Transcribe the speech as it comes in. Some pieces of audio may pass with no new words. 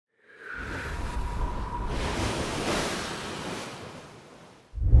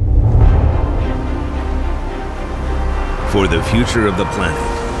For the future of the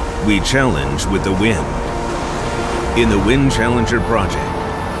planet, we challenge with the wind. In the Wind Challenger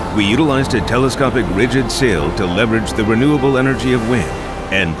project, we utilized a telescopic rigid sail to leverage the renewable energy of wind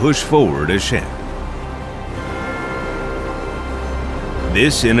and push forward a ship.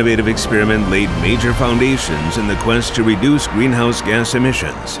 This innovative experiment laid major foundations in the quest to reduce greenhouse gas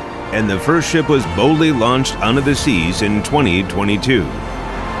emissions, and the first ship was boldly launched onto the seas in 2022.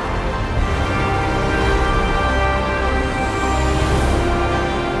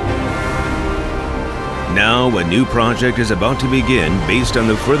 Now, a new project is about to begin based on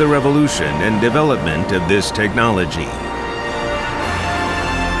the further evolution and development of this technology.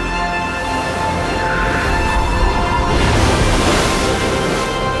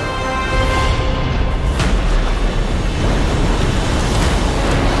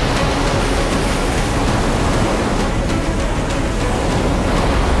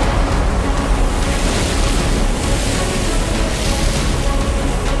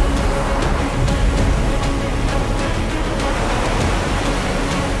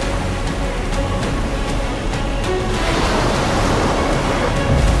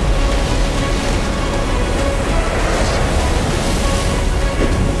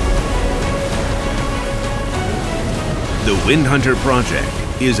 The Wind Hunter project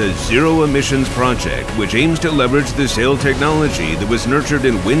is a zero-emissions project which aims to leverage the sail technology that was nurtured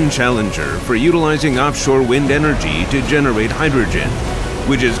in Wind Challenger for utilizing offshore wind energy to generate hydrogen,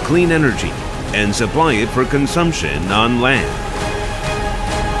 which is clean energy, and supply it for consumption on land.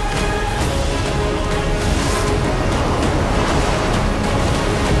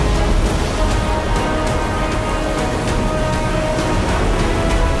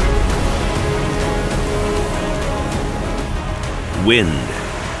 Wind,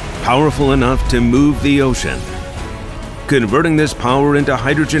 powerful enough to move the ocean, converting this power into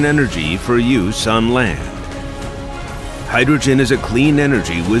hydrogen energy for use on land. Hydrogen is a clean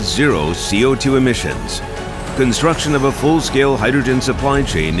energy with zero CO2 emissions. Construction of a full-scale hydrogen supply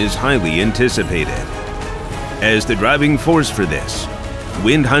chain is highly anticipated. As the driving force for this,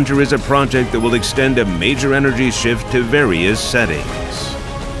 Wind Hunter is a project that will extend a major energy shift to various settings.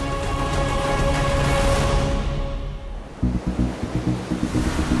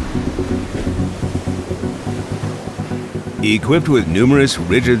 Equipped with numerous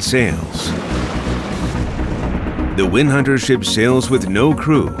rigid sails, the Wind Hunter ship sails with no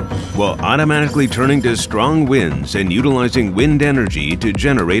crew while automatically turning to strong winds and utilizing wind energy to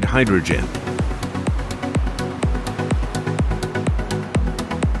generate hydrogen.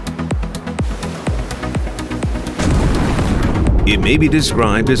 It may be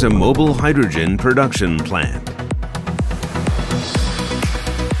described as a mobile hydrogen production plant.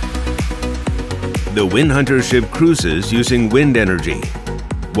 The Wind Hunter ship cruises using wind energy,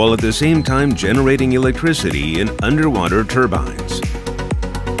 while at the same time generating electricity in underwater turbines.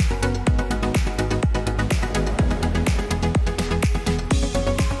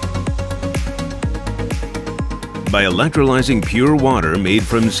 By electrolyzing pure water made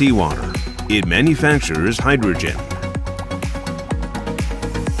from seawater, it manufactures hydrogen.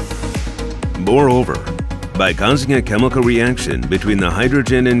 Moreover, by causing a chemical reaction between the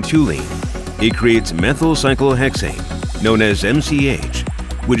hydrogen and toluene, it creates methyl cyclohexane, known as MCH,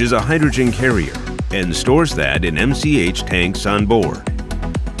 which is a hydrogen carrier, and stores that in MCH tanks on board.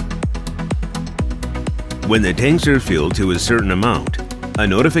 When the tanks are filled to a certain amount, a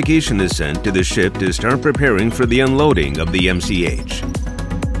notification is sent to the ship to start preparing for the unloading of the MCH.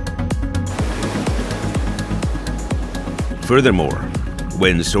 Furthermore,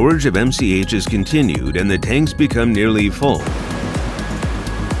 when storage of MCH is continued and the tanks become nearly full,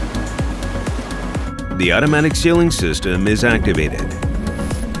 the automatic sailing system is activated.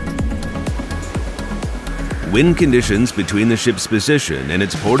 Wind conditions between the ship's position and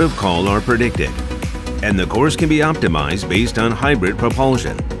its port of call are predicted, and the course can be optimized based on hybrid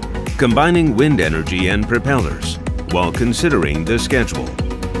propulsion, combining wind energy and propellers while considering the schedule.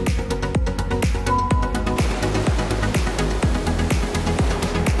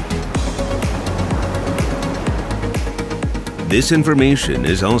 This information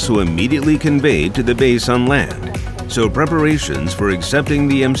is also immediately conveyed to the base on land, so preparations for accepting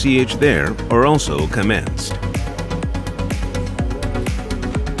the MCH there are also commenced.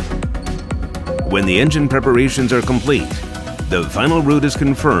 When the engine preparations are complete, the final route is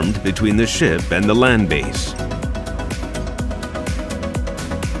confirmed between the ship and the land base.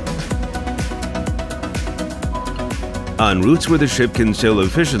 On routes where the ship can sail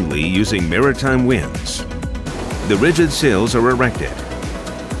efficiently using maritime winds, the rigid sails are erected.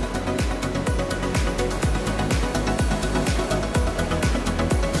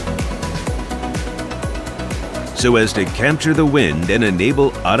 so as to capture the wind and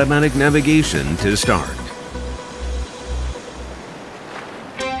enable automatic navigation to start.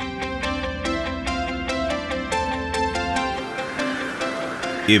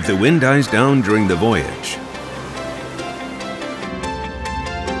 If the wind dies down during the voyage,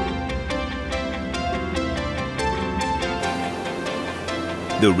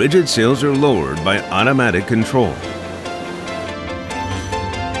 the rigid sails are lowered by automatic control.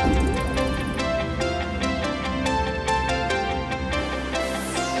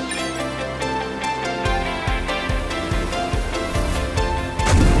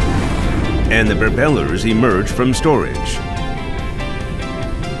 And the propellers emerge from storage.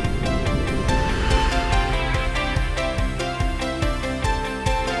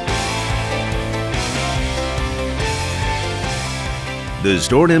 The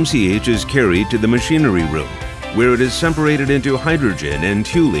stored MCH is carried to the machinery room, where it is separated into hydrogen and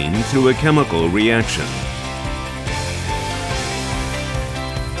toluene through a chemical reaction.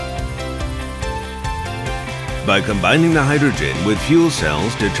 By combining the hydrogen with fuel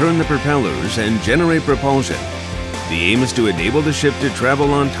cells to turn the propellers and generate propulsion, the aim is to enable the ship to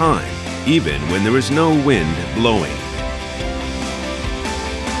travel on time, even when there is no wind blowing.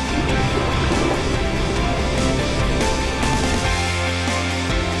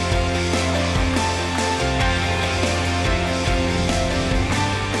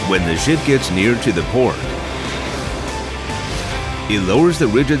 When the ship gets near to the port, it lowers the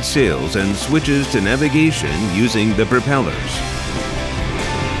rigid sails and switches to navigation using the propellers.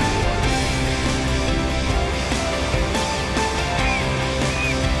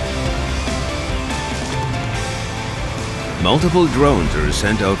 Multiple drones are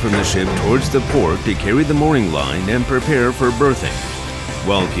sent out from the ship towards the port to carry the mooring line and prepare for berthing,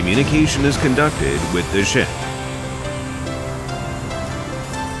 while communication is conducted with the ship.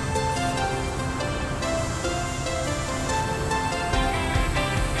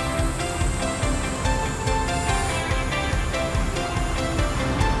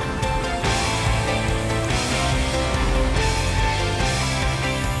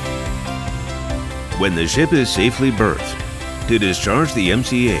 When the ship is safely berthed, to discharge the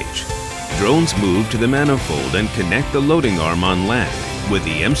MCH, drones move to the manifold and connect the loading arm on land with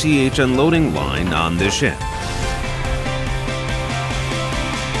the MCH unloading line on the ship.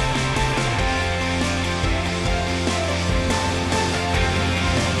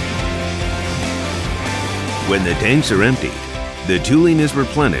 When the tanks are emptied, the toluene is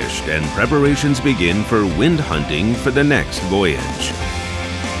replenished and preparations begin for wind hunting for the next voyage.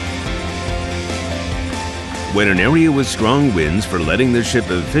 When an area with strong winds for letting the ship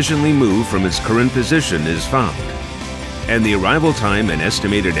efficiently move from its current position is found, and the arrival time and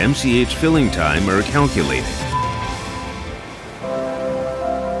estimated MCH filling time are calculated,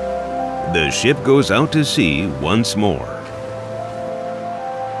 the ship goes out to sea once more.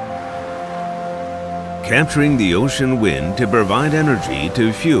 Capturing the ocean wind to provide energy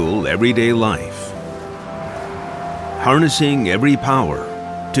to fuel everyday life. Harnessing every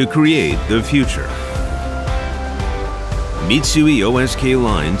power to create the future. Mitsui OSK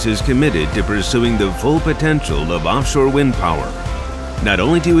Lines is committed to pursuing the full potential of offshore wind power, not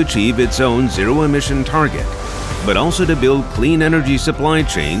only to achieve its own zero-emission target, but also to build clean energy supply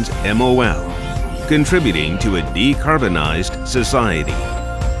chains (MOL), contributing to a decarbonized society.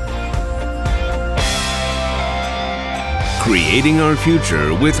 Creating our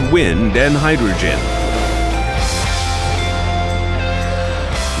future with wind and hydrogen.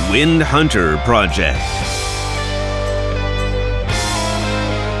 Wind Hunter Project.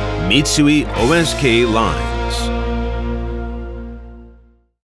 Mitsui OSK Line.